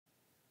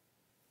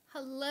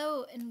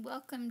Hello and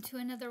welcome to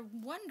another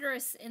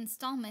wondrous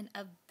installment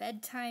of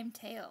Bedtime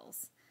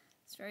Tales.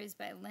 Stories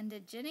by Linda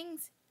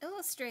Jennings,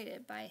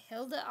 illustrated by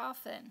Hilda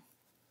Offen.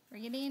 We're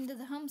getting into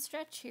the home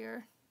stretch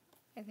here.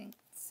 I think,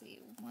 let's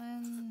see,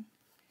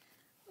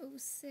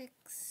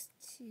 106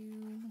 to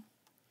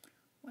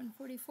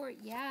 144.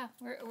 Yeah,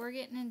 we're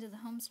getting into the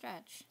home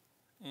stretch.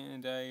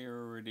 And I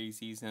already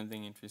see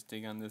something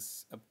interesting on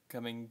this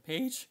upcoming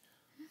page.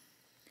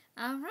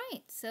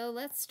 Alright, so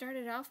let's start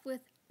it off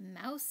with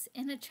Mouse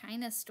in a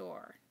China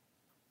Store.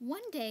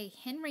 One day,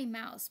 Henry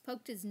Mouse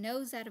poked his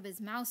nose out of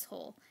his mouse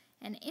hole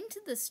and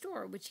into the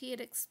store which he had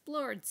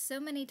explored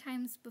so many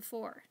times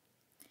before.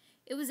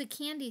 It was a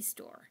candy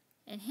store,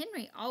 and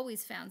Henry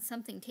always found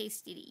something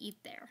tasty to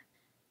eat there.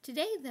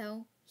 Today,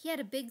 though, he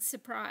had a big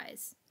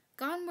surprise.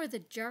 Gone were the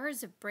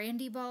jars of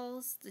brandy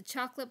balls, the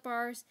chocolate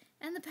bars,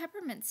 and the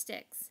peppermint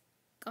sticks.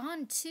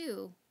 Gone,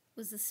 too,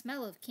 was the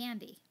smell of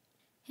candy.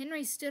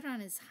 Henry stood on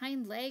his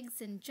hind legs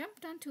and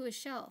jumped onto a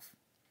shelf.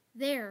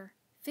 There,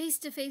 face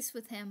to face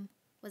with him,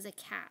 was a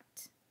cat.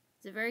 It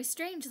was a very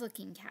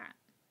strange-looking cat,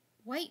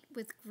 white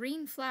with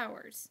green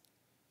flowers,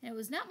 and it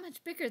was not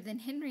much bigger than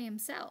Henry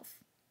himself.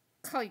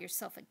 "Call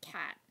yourself a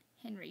cat,"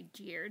 Henry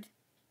jeered.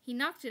 He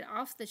knocked it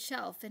off the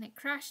shelf, and it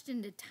crashed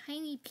into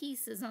tiny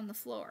pieces on the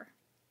floor.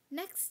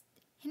 Next,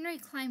 Henry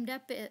climbed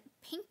up a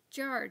pink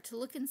jar to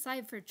look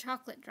inside for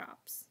chocolate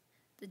drops.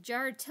 The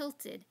jar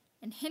tilted,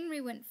 and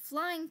Henry went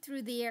flying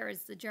through the air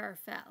as the jar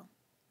fell.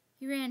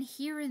 He ran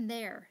here and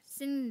there,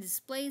 seeing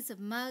displays of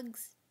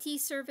mugs, tea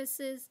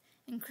services,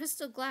 and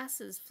crystal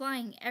glasses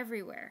flying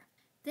everywhere.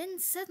 Then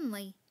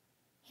suddenly,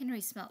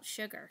 Henry smelt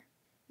sugar.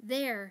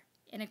 There,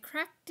 in a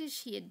cracked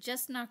dish he had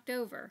just knocked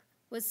over,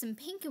 was some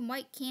pink and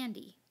white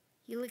candy.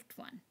 He licked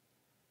one.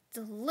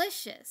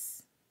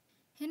 Delicious!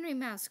 Henry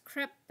Mouse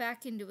crept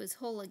back into his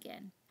hole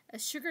again, a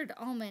sugared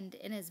almond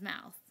in his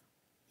mouth.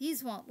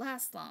 "These won't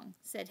last long,"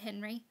 said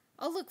Henry.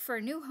 "I'll look for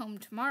a new home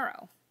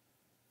tomorrow."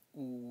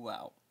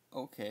 Wow,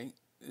 okay.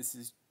 This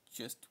is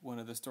just one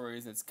of the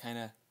stories that's kind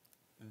of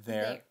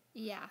there.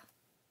 Yeah.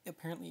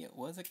 Apparently it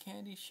was a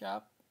candy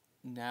shop.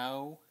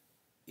 Now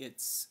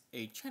it's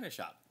a china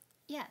shop.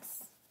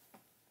 Yes.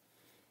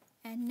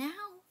 And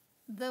now,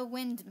 the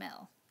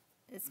Windmill.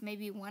 This may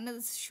be one of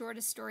the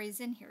shortest stories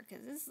in here,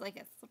 because this is like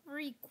a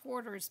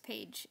 3/4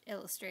 page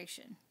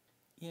illustration.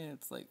 Yeah,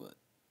 it's like, what,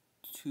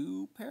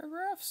 2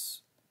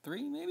 paragraphs?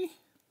 3, maybe?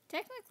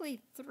 Technically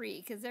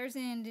 3, because there's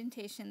an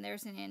indentation,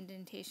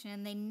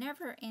 and they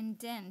never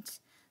indent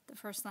the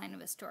first line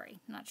of a story.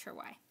 Not sure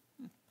why.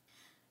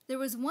 There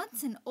was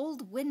once an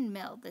old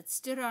windmill that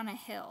stood on a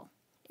hill.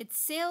 Its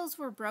sails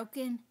were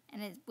broken,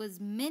 and it was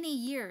many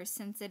years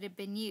since it had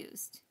been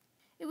used.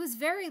 It was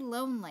very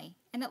lonely,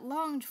 and it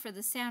longed for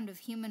the sound of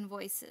human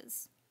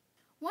voices.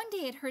 One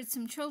day it heard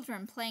some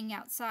children playing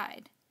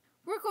outside.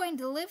 "We're going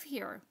to live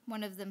here,"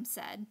 one of them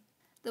said.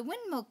 The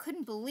windmill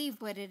couldn't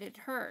believe what it had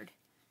heard.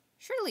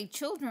 Surely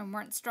children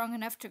weren't strong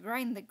enough to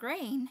grind the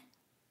grain.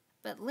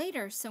 But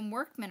later some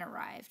workmen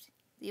arrived.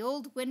 The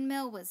old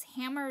windmill was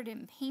hammered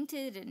and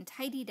painted and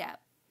tidied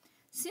up.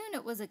 Soon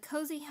it was a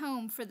cozy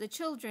home for the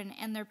children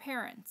and their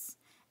parents,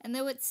 and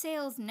though its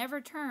sails never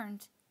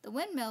turned, the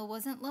windmill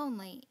wasn't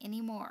lonely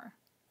anymore.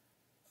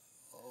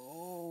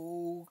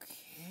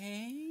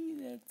 Okay,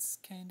 that's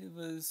kind of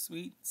a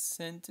sweet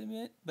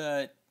sentiment,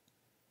 but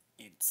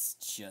it's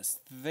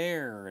just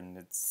there, and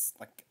it's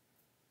like...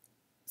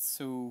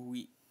 So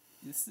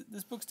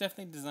this book's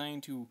definitely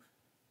designed to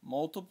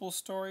multiple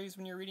stories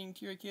when you're reading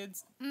to your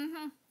kids.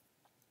 Mm-hmm.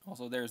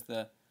 Also, there's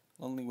the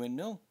Lonely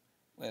Windmill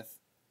with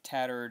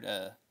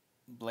tattered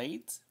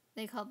blades.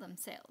 They called them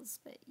sails,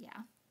 but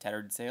yeah.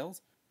 Tattered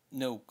sails.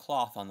 No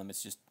cloth on them,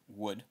 it's just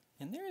wood.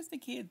 And there's the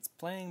kids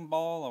playing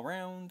ball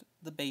around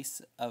the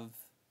base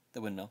of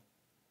the windmill.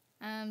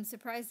 I'm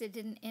surprised it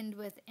didn't end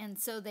with "and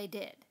so they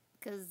did,"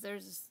 because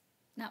there's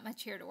not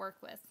much here to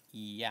work with.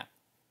 Yeah.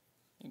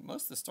 I mean,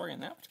 most of the story in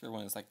that particular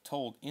one is like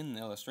told in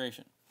the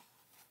illustration.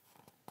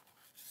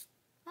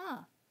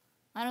 Oh,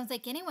 I don't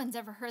think anyone's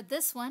ever heard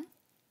this one.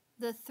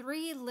 The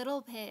Three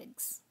Little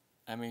Pigs.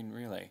 I mean,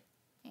 really.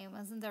 Hey,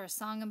 wasn't there a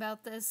song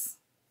about this?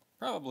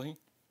 Probably.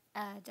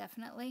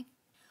 Definitely.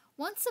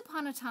 Once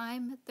upon a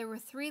time, there were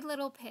 3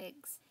 little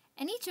pigs,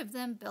 and each of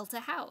them built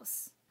a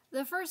house.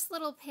 The first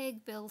little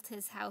pig built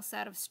his house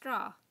out of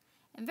straw,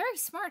 and very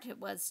smart it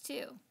was,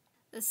 too.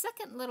 The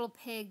second little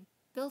pig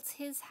built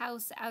his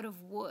house out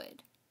of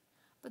wood,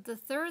 but the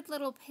third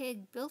little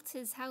pig built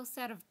his house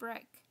out of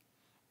brick,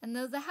 and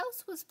though the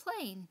house was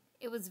plain,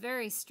 it was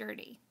very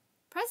sturdy.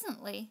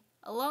 Presently,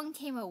 along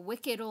came a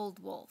wicked old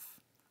wolf.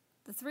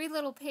 The 3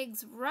 little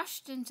pigs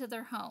rushed into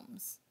their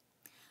homes.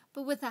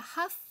 But with a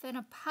huff and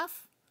a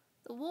puff,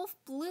 the wolf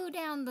blew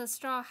down the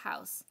straw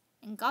house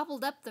and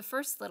gobbled up the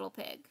first little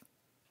pig.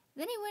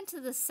 Then he went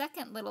to the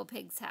second little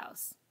pig's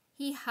house.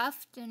 He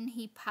huffed and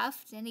he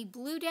puffed and he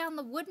blew down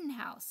the wooden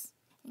house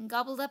and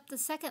gobbled up the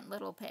second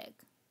little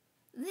pig.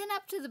 Then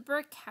up to the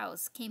brick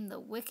house came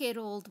the wicked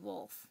old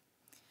wolf.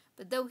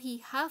 But though he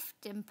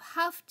huffed and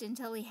puffed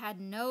until he had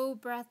no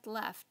breath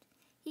left,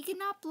 he could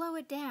not blow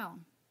it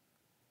down.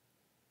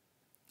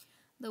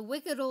 The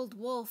wicked old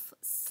wolf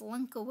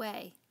slunk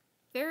away,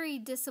 very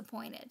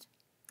disappointed.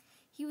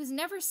 He was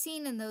never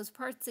seen in those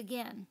parts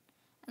again,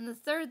 and the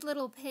third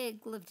little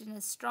pig lived in a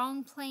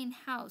strong plain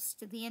house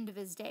to the end of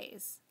his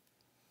days.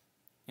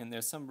 And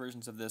there's some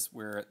versions of this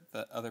where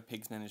the other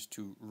pigs manage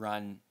to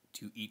run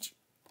to each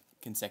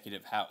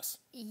consecutive house.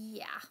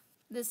 Yeah,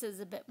 this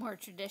is a bit more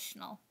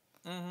traditional,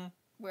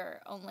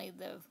 where only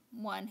the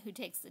one who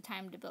takes the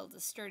time to build a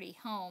sturdy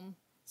home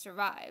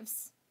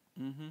survives.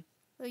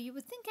 Though you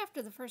would think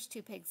after the first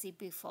two pigs he'd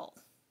be full.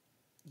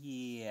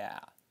 Yeah.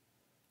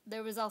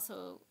 There was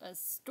also a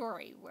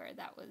story where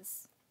that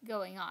was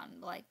going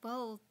on. Like,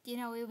 well, you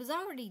know, it was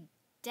already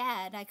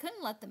dead. I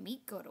couldn't let the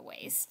meat go to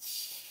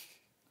waste.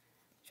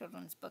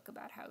 Children's book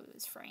about how it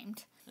was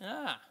framed.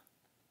 Ah.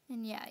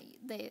 And yeah,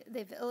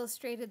 they've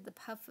illustrated the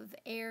puff of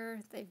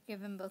air. They've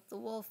given both the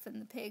wolf and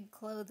the pig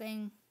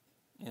clothing.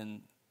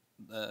 And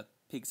the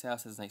pig's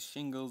house has nice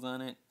shingles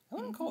on it. I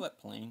wouldn't call that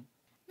plain.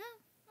 No,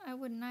 I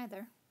wouldn't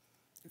either.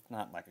 It's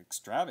not like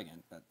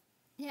extravagant, but...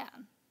 Yeah.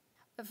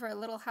 But for a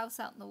little house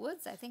out in the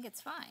woods, I think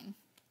it's fine.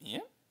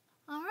 Yeah.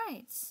 All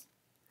right.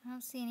 I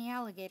don't see any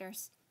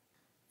alligators.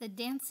 The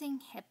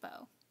Dancing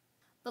Hippo.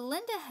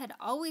 Belinda had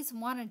always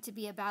wanted to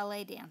be a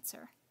ballet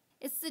dancer.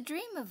 It's the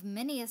dream of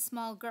many a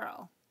small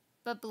girl.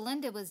 But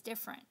Belinda was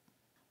different.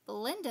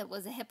 Belinda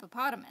was a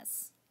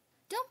hippopotamus.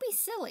 Don't be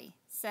silly,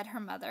 said her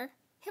mother.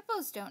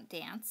 Hippos don't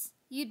dance.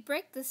 You'd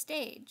break the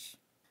stage.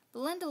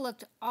 Belinda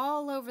looked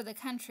all over the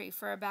country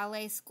for a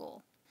ballet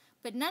school,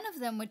 but none of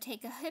them would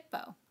take a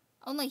hippo.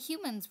 Only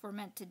humans were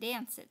meant to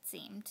dance, it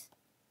seemed.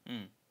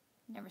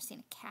 Never seen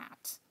a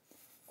cat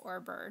or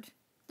a bird.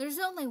 There's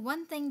only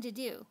one thing to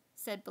do,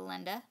 said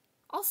Belinda.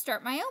 I'll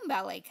start my own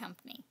ballet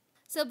company.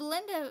 So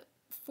Belinda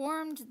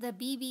formed the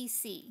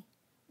BBC,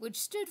 which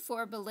stood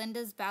for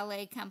Belinda's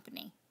Ballet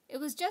Company. It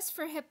was just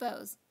for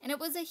hippos, and it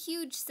was a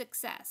huge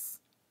success.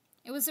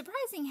 It was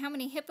surprising how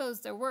many hippos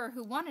there were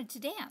who wanted to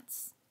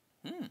dance.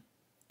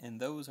 And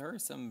those are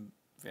some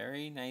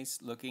very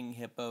nice-looking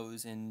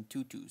hippos in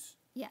tutus.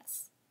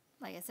 Yes.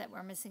 Like I said,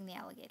 we're missing the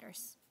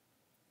alligators.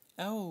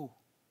 Oh,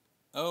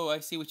 I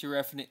see what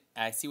you're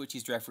I see what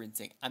she's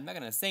referencing. I'm not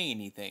gonna say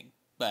anything,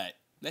 but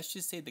let's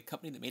just say the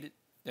company that made it,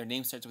 their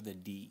name starts with a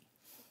D.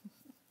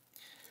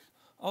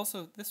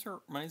 Also, this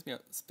reminds me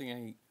of something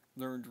I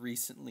learned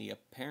recently.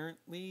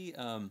 Apparently,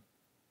 do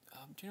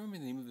you remember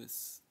the name of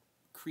this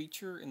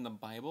creature in the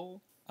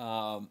Bible?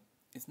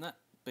 It's not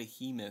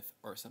behemoth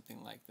or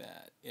something like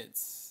that.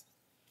 It's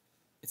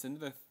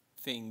another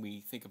thing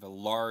we think of, a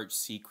large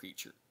sea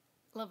creature.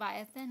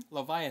 Leviathan?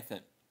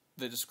 Leviathan.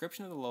 The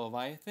description of the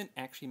Leviathan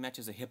actually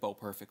matches a hippo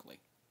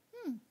perfectly.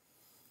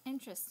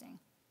 Interesting.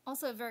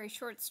 Also a very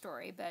short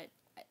story, but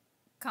a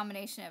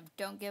combination of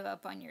don't give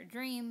up on your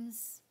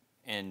dreams.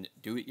 And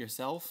do it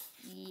yourself.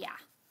 Yeah.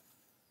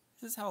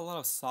 This is how a lot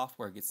of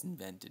software gets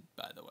invented,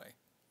 by the way.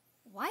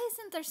 Why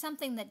isn't there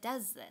something that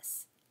does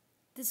this?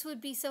 This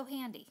would be so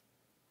handy.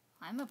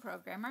 I'm a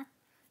programmer.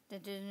 Hey,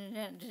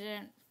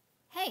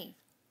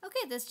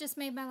 okay, this just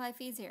made my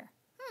life easier.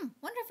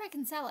 Wonder if I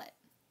can sell it.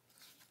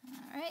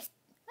 All right.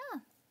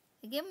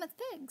 I give them with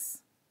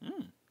pigs.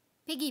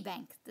 Piggy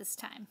Bank this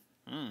time.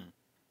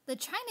 The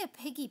China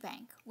Piggy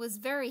Bank was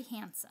very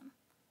handsome,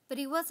 but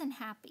he wasn't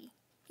happy.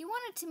 He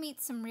wanted to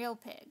meet some real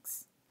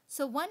pigs.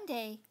 So one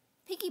day,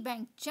 Piggy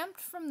Bank jumped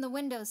from the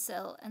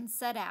windowsill and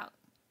set out.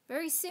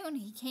 Very soon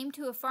he came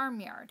to a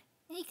farmyard,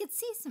 and he could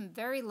see some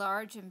very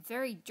large and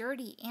very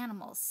dirty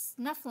animals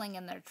snuffling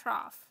in their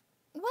trough.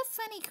 What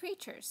funny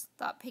creatures,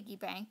 thought Piggy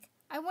Bank.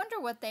 I wonder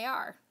what they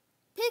are.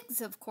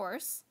 Pigs, of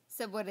course,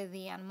 said one of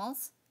the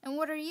animals. And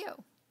what are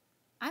you?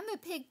 I'm a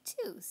pig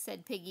too,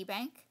 said Piggy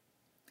Bank.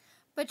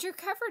 But you're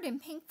covered in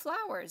pink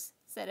flowers,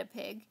 said a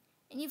pig,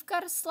 and you've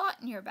got a slot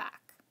in your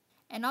back.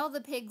 And all the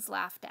pigs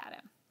laughed at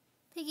him.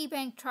 Piggy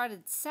Bank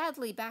trotted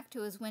sadly back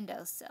to his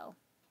windowsill,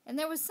 and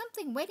there was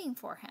something waiting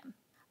for him.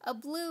 A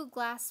blue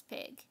glass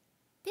pig.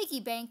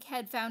 Piggy Bank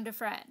had found a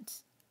friend.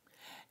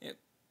 It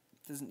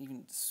doesn't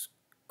even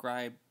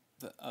describe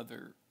the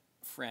other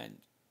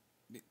friend,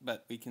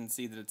 but we can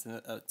see that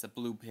it's a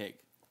blue pig.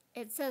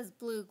 It says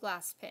blue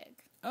glass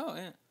pig. Oh,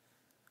 yeah.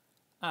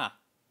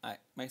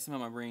 Somehow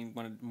my brain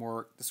wanted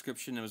more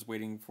description. I was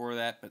waiting for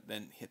that, but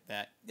then hit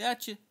that.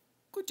 Gotcha.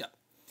 Good job.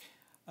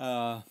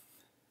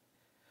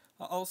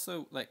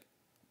 Also,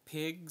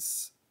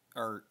 pigs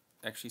are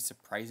actually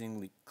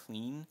surprisingly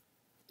clean.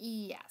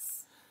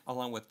 Yes.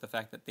 Along with the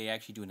fact that they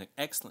actually do an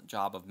excellent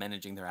job of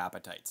managing their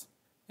appetites.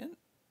 And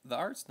the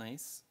art's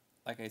nice.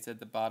 Like I said,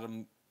 the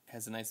bottom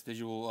has a nice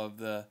visual of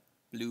the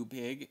blue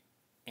pig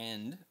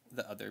and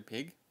the other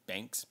pig,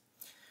 Banks.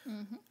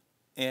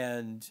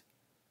 And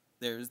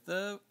there's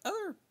the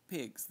other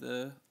pigs,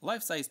 the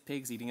life-size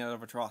pigs eating out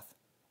of a trough.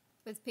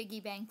 With Piggy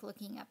Bank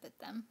looking up at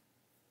them.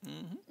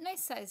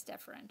 Nice size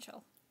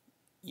differential.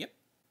 Yep.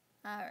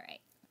 All right.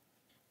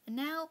 And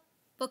now,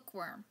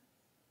 Bookworm.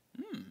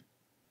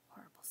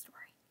 Horrible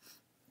story.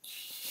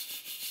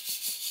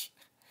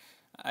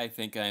 I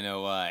think I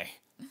know why.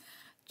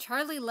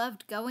 Charlie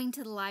loved going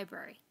to the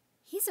library.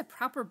 He's a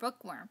proper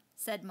bookworm,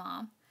 said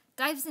Mom.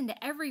 dives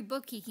into every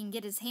book he can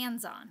get his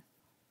hands on.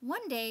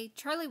 One day,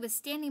 Charlie was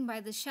standing by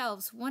the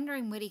shelves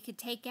wondering what he could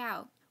take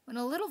out, when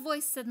a little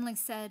voice suddenly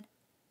said,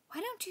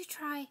 "Why don't you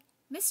try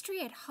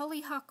Mystery at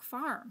Hollyhock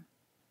Farm?"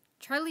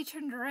 Charlie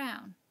turned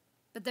around,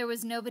 but there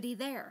was nobody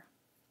there.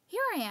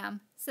 "Here I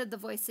am," said the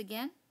voice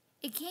again.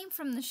 It came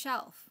from the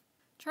shelf.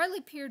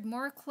 Charlie peered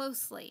more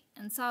closely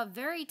and saw a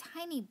very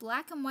tiny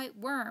black and white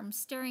worm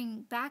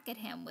staring back at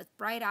him with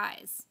bright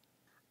eyes.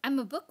 "I'm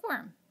a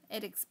bookworm,"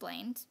 it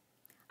explained.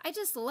 "I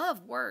just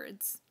love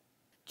words."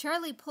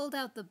 Charlie pulled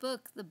out the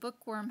book the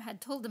bookworm had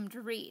told him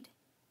to read.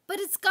 "But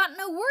it's got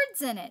no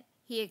words in it,"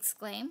 he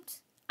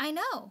exclaimed. "I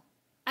know.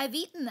 I've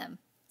eaten them,"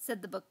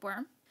 said the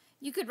bookworm.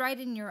 "You could write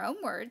in your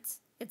own words,"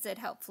 it said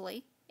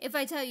helpfully, "if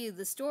I tell you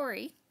the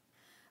story."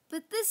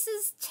 "But this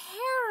is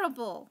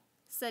terrible,"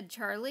 said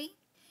Charlie.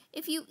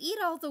 "If you eat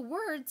all the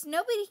words,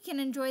 nobody can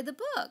enjoy the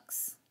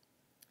books."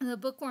 The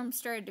bookworm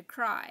started to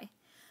cry.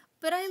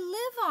 "But I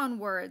live on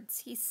words,"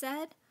 he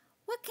said.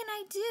 "What can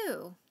I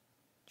do?"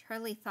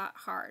 Charlie thought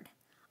hard.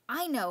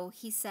 "I know,"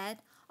 he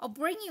said. "I'll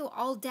bring you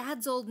all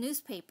Dad's old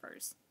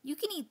newspapers. You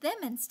can eat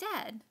them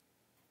instead."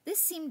 This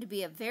seemed to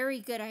be a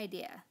very good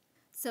idea.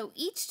 So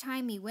each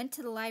time he went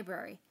to the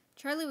library,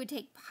 Charlie would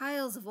take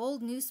piles of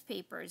old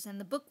newspapers and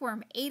the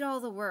bookworm ate all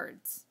the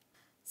words.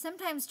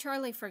 Sometimes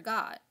Charlie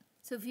forgot.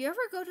 So if you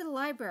ever go to the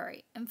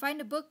library and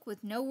find a book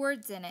with no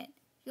words in it,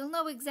 you'll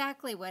know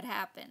exactly what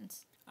happened.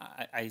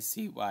 I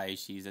see why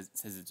she says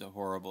it's a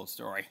horrible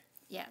story.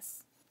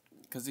 Yes.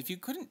 Because if you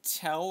couldn't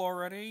tell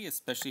already,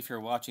 especially if you're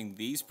watching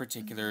these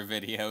particular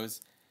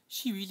videos,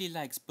 she really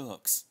likes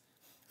books.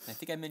 I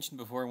think I mentioned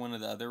before in one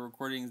of the other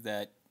recordings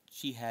that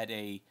she had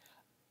a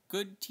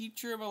good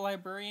teacher of a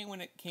librarian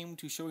when it came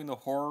to showing the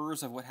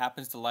horrors of what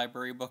happens to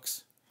library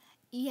books.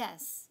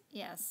 Yes,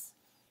 yes.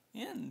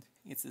 And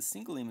it's a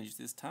single image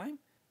this time.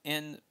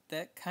 And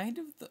that kind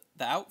of,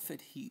 the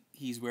outfit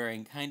he's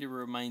wearing kind of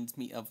reminds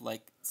me of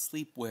like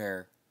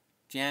sleepwear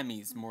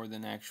jammies more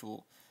than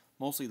actual,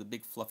 mostly the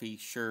big fluffy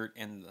shirt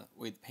and the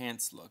way the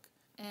pants look.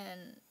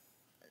 And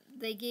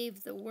they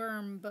gave the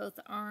worm both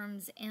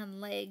arms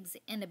and legs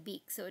and a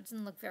beak, so it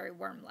didn't look very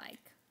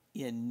worm-like.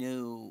 Yeah,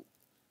 no.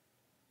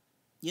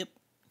 Yep.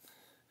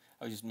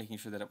 I was just making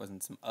sure that it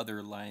wasn't some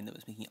other line that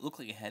was making it look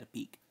like it had a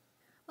beak.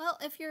 Well,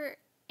 if you're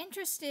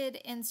interested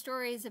in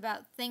stories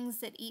about things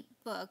that eat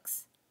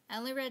books, I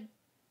only read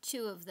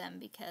 2 of them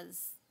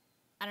because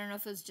I don't know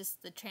if it was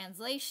just the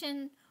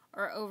translation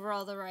or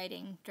overall the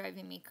writing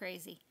driving me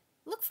crazy.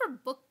 Look for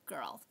Book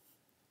Girl.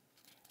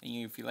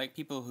 And if you like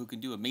people who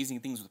can do amazing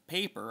things with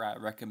paper, I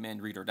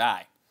recommend Read or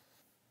Die.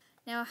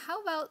 Now,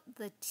 how about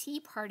the Tea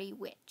Party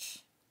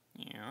Witch?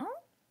 Yeah?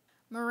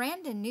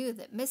 Miranda knew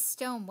that Miss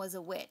Stone was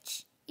a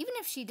witch, even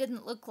if she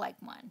didn't look like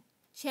one.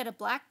 She had a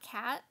black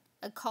cat,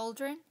 a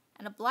cauldron,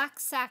 and a black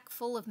sack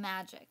full of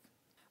magic.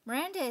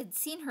 Miranda had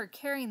seen her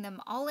carrying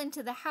them all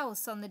into the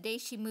house on the day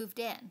she moved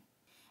in.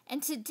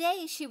 And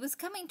today she was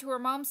coming to her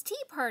mom's tea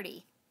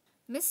party.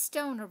 Miss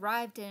Stone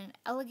arrived in an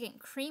elegant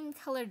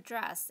cream-colored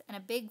dress and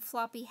a big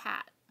floppy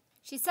hat.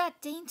 She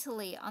sat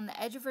daintily on the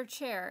edge of her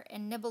chair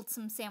and nibbled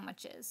some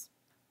sandwiches.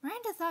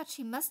 Miranda thought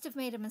she must have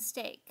made a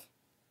mistake.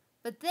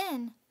 But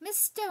then Miss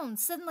Stone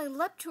suddenly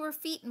leapt to her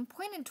feet and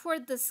pointed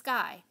toward the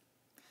sky.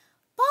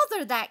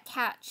 "Bother that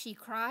cat," she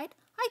cried.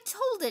 "I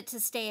told it to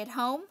stay at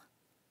home."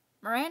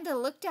 Miranda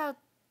looked out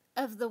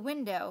of the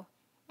window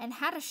and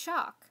had a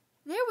shock.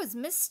 There was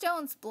Miss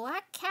Stone's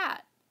black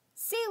cat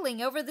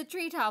sailing over the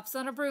treetops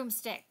on a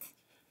broomstick.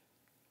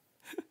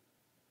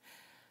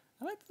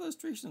 I like the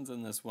illustrations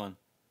on this one.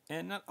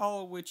 And not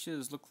all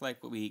witches look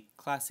like what we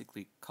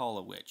classically call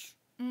a witch.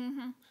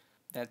 Mm-hmm.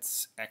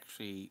 That's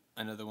actually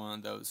another one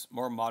of those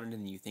more modern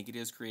than you think it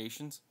is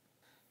creations.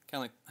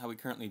 Kind of like how we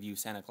currently view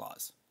Santa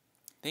Claus.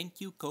 Thank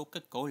you,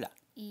 Coca-Cola.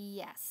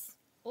 Yes.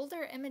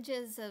 Older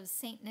images of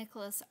St.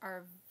 Nicholas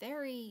are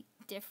very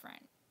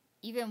different.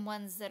 Even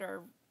ones that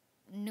are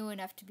new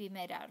enough to be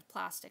made out of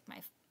plastic.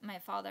 My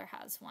father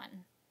has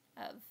one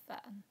of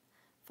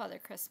Father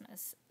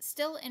Christmas.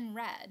 Still in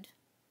red,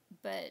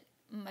 but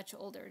much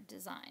older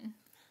design.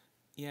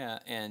 Yeah,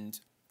 and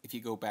if you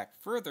go back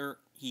further,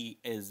 he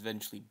is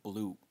eventually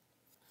blue.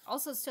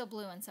 Also still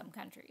blue in some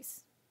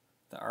countries.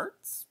 The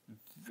art's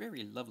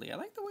very lovely. I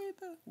like the way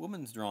the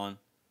woman's drawn.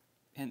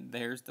 And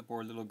there's the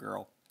poor little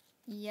girl.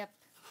 Yep.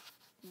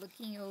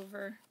 Looking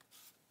over.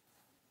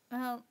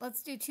 Well,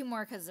 let's do 2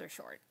 more because they're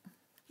short.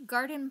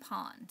 Garden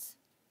pond.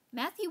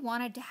 Matthew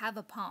wanted to have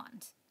a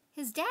pond.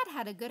 His dad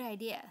had a good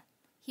idea.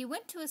 He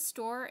went to a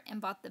store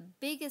and bought the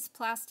biggest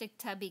plastic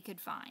tub he could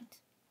find.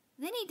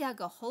 Then he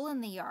dug a hole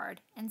in the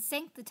yard and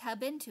sank the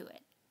tub into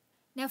it.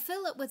 "Now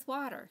fill it with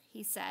water,"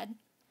 he said.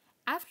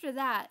 After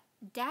that,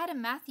 Dad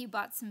and Matthew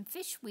bought some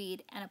fish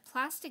weed and a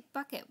plastic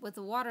bucket with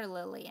a water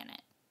lily in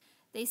it.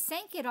 They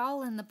sank it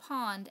all in the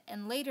pond,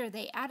 and later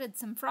they added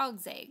some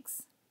frog's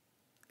eggs.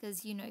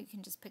 Because, you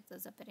can just pick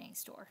those up at any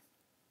store.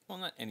 Well,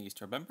 not any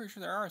store, but I'm pretty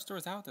sure there are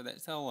stores out there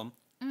that sell them.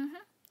 Mm-hmm.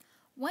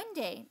 One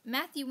day,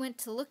 Matthew went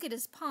to look at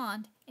his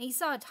pond, and he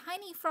saw a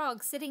tiny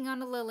frog sitting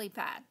on a lily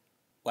pad.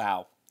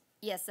 Wow.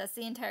 Yes, that's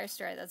the entire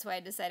story. That's why I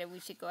decided we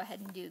should go ahead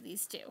and do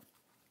these two.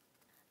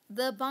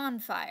 The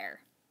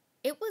Bonfire.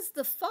 It was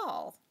the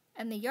fall,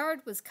 and the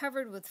yard was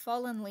covered with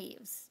fallen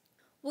leaves.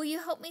 "Will you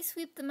help me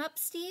sweep them up,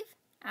 Steve?"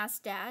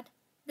 asked Dad.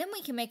 "Then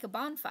we can make a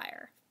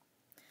bonfire."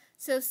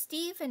 So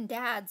Steve and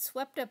Dad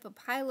swept up a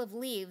pile of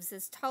leaves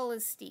as tall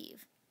as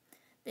Steve.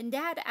 Then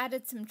Dad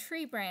added some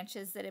tree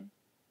branches that had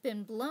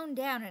been blown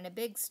down in a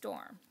big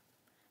storm.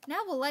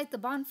 "Now we'll light the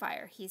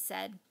bonfire," he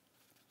said.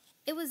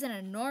 It was an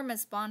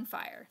enormous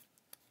bonfire.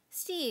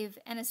 Steve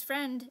and his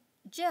friend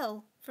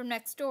Jill from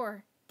next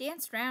door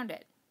danced round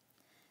it.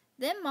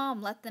 Then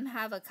Mom let them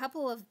have a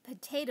couple of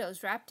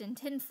potatoes wrapped in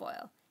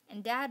tinfoil,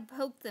 and Dad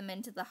poked them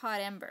into the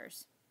hot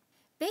embers.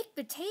 "Baked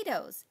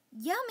potatoes!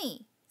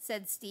 Yummy!"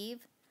 said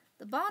Steve.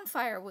 The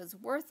bonfire was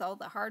worth all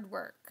the hard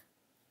work.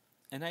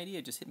 An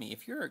idea just hit me.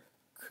 If you're a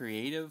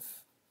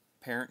creative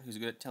parent who's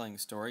good at telling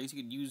stories,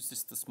 you could use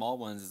just the small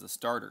ones as a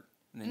starter,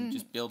 and then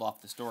just build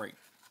off the story.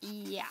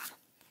 Yeah.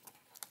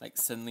 Like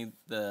suddenly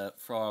the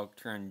frog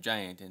turned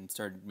giant and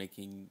started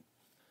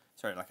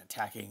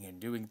attacking and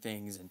doing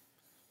things and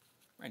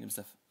random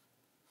stuff.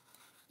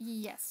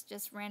 Yes,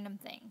 just random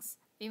things.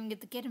 We even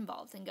get the kid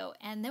involved and go,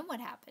 "And then what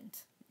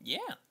happened?"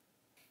 Yeah.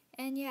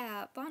 And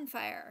yeah,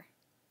 bonfire.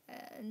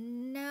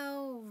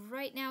 No,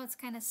 right now it's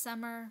kind of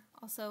summer.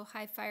 Also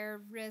high fire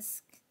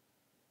risk.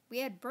 We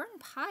had burn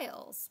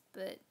piles,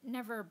 but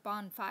never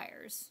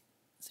bonfires.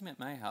 Same at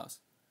my house.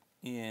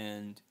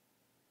 And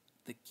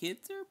the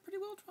kids are pretty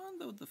well drawn,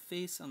 though the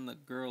face on the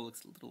girl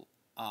looks a little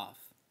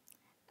off.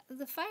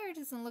 The fire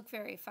doesn't look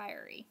very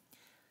fiery.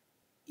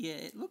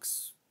 Yeah,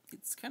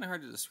 it's kind of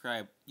hard to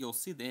describe. You'll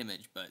see the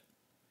image, but...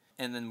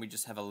 And then we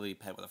just have a lily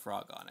pad with a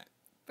frog on it.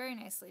 Very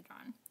nicely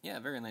drawn. Yeah,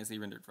 very nicely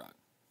rendered frog.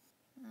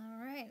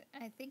 All right,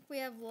 I think we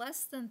have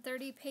less than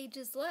 30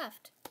 pages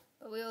left,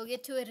 but we will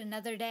get to it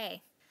another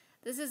day.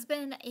 This has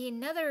been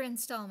another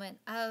installment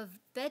of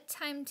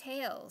Bedtime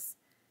Tales,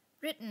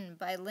 written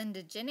by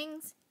Linda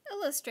Jennings,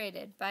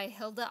 illustrated by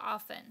Hilda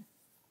Offen.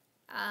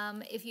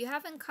 If you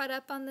haven't caught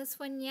up on this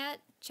one yet,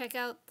 check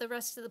out the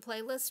rest of the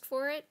playlist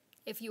for it.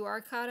 If you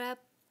are caught up,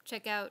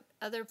 check out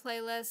other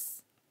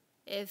playlists.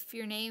 If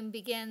your name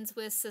begins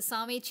with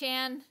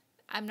Sasami-chan,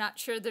 I'm not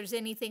sure there's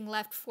anything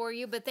left for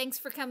you, but thanks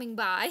for coming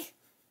by.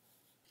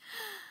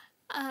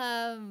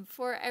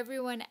 For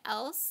everyone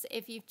else,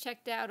 if you've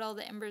checked out all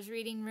the Ember's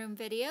Reading Room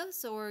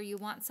videos or you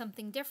want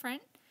something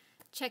different,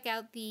 check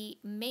out the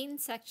main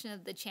section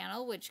of the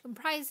channel, which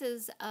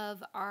comprises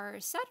of our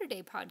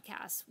Saturday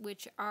podcasts,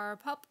 which are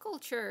pop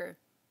culture,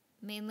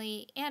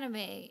 mainly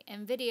anime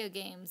and video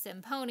games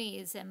and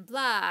ponies and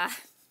blah.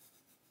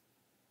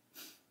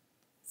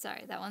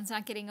 Sorry, that one's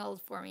not getting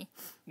old for me.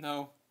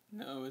 No,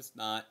 it's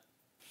not.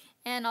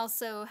 And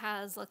also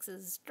has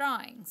Lux's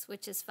drawings,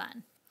 which is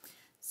fun.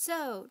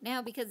 So,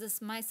 now because this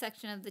is my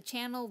section of the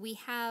channel, we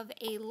have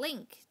a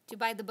link to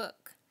buy the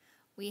book.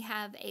 We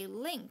have a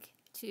link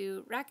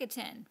to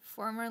Rakuten,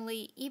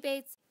 formerly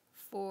Ebates,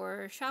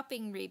 for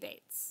shopping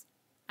rebates.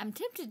 I'm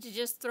tempted to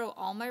just throw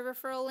all my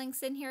referral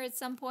links in here at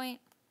some point,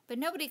 but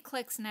nobody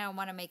clicks and I don't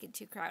want to make it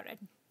too crowded.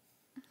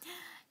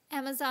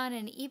 Amazon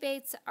and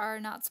Ebates are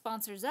not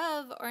sponsors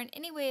of or in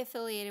any way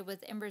affiliated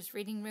with Ember's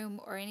Reading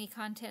Room or any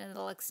content of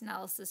the Lux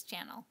Analysis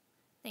channel.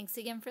 Thanks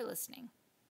again for listening.